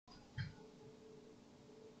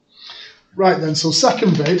Right then, so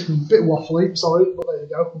second vid, a bit waffly, sorry, but there you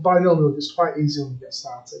go. Binomial is quite easy when you get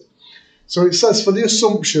started. So it says for the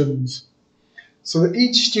assumptions, so that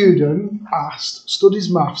each student asked studies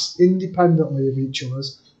maths independently of each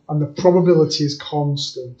other's and the probability is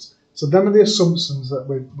constant. So them are the assumptions that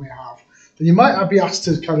we have. Then you might be asked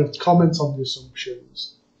to kind of comment on the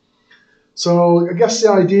assumptions. So I guess the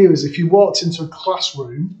idea is if you walked into a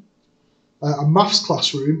classroom, a maths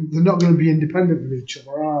classroom, they're not going to be independent of each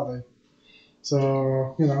other, are they?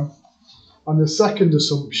 So, you know, and the second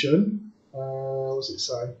assumption, what does it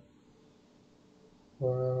say?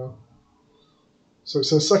 So it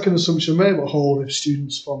says second assumption may but hold if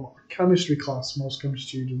students from a chemistry class, most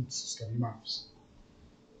chemistry students study maths.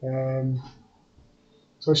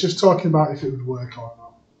 So it's just talking about if it would work or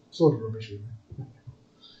not. Sort of rubbish, really.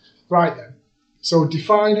 Right then. So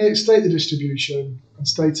define it, state the distribution, and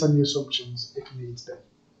state any assumptions if needs be.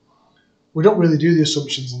 We don't really do the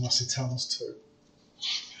assumptions unless they tell us to.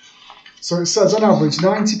 So it says on average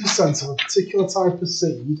 90% of a particular type of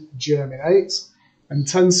seed germinates and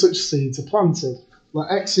 10 such seeds are planted. Let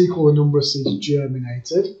x equal the number of seeds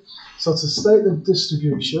germinated. So to state the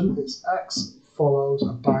distribution, it's x follows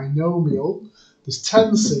a binomial. There's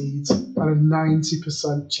 10 seeds and a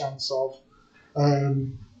 90% chance of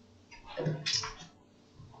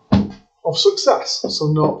success. So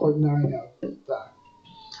 0.90 there.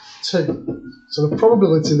 2. So the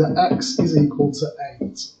probability that x is equal to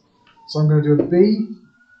 8. So I'm going to do a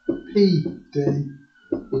BPD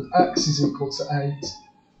with x is equal to 8,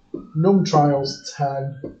 num trials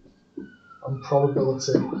 10, and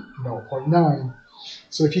probability 0.9.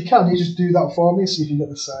 So if you can, you just do that for me, see if you get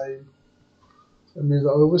the same. And move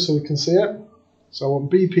that over so we can see it. So I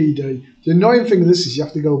want BPD. The annoying thing of this is you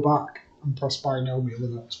have to go back and press binomial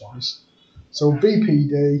in that twice. So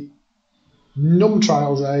BPD, num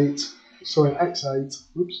trials 8, sorry, x8,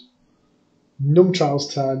 oops, num trials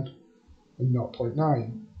 10, and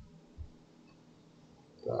 0.9.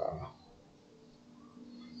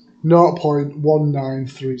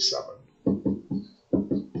 0.1937.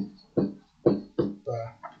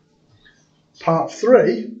 There. Part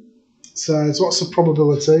 3 says what's the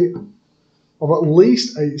probability of at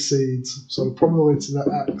least 8 seeds? So the probability that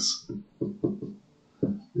x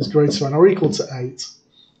is greater than or equal to 8.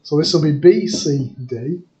 So this will be B, C,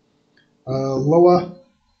 D. Lower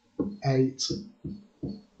 8,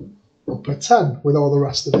 upper 10 with all the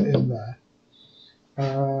rest of it in there.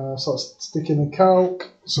 So let's stick in the calc.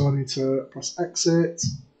 So I need to press exit,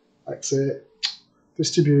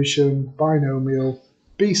 distribution, binomial,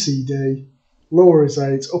 BCD, lower is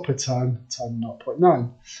 8, upper 10, 10,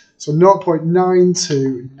 0.9. So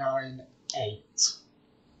 0.9298.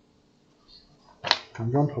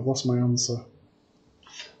 Hang on, I've lost my answer.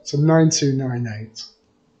 So 9298.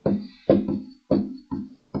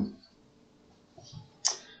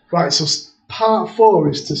 Right, so part 4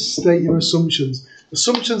 is to state your assumptions.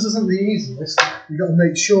 Assumptions isn't the easiest. You've got to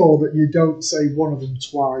make sure that you don't say one of them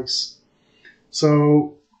twice.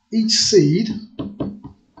 So each seed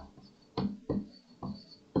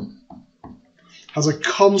has a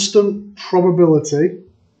constant probability,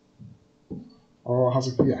 or has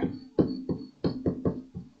a, yeah,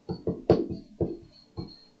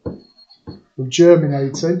 of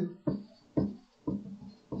germinating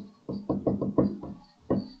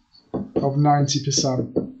of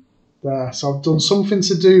 90%. There, so I've done something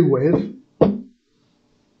to do with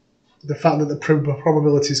the fact that the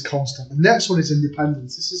probability is constant. The next one is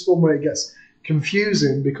independence. This is one where it gets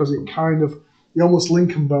confusing because it kind of, you almost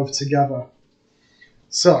link them both together.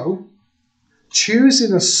 So,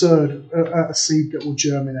 choosing a seed that will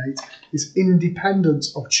germinate is independent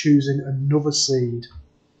of choosing another seed.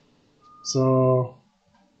 So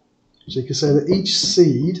you can say that each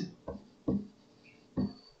seed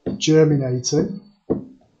germinating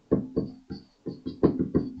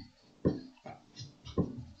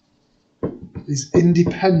is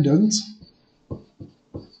independent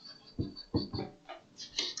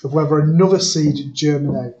of whether another seed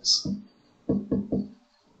germinates.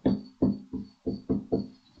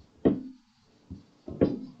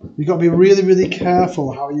 You've got to be really, really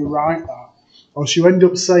careful how you write that, or else you end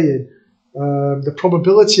up saying the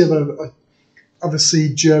probability of a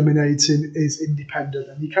seed germinating is independent,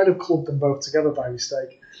 and you kind of club them both together by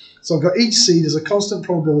mistake. So I've got each seed as a constant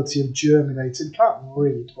probability of germinating. Can't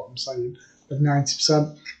read what I'm saying. Of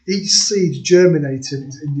 90%. Each seed germinating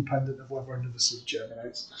is independent of whether another seed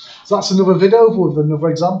germinates. So that's another video with another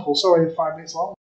example. Sorry, 5 minutes long.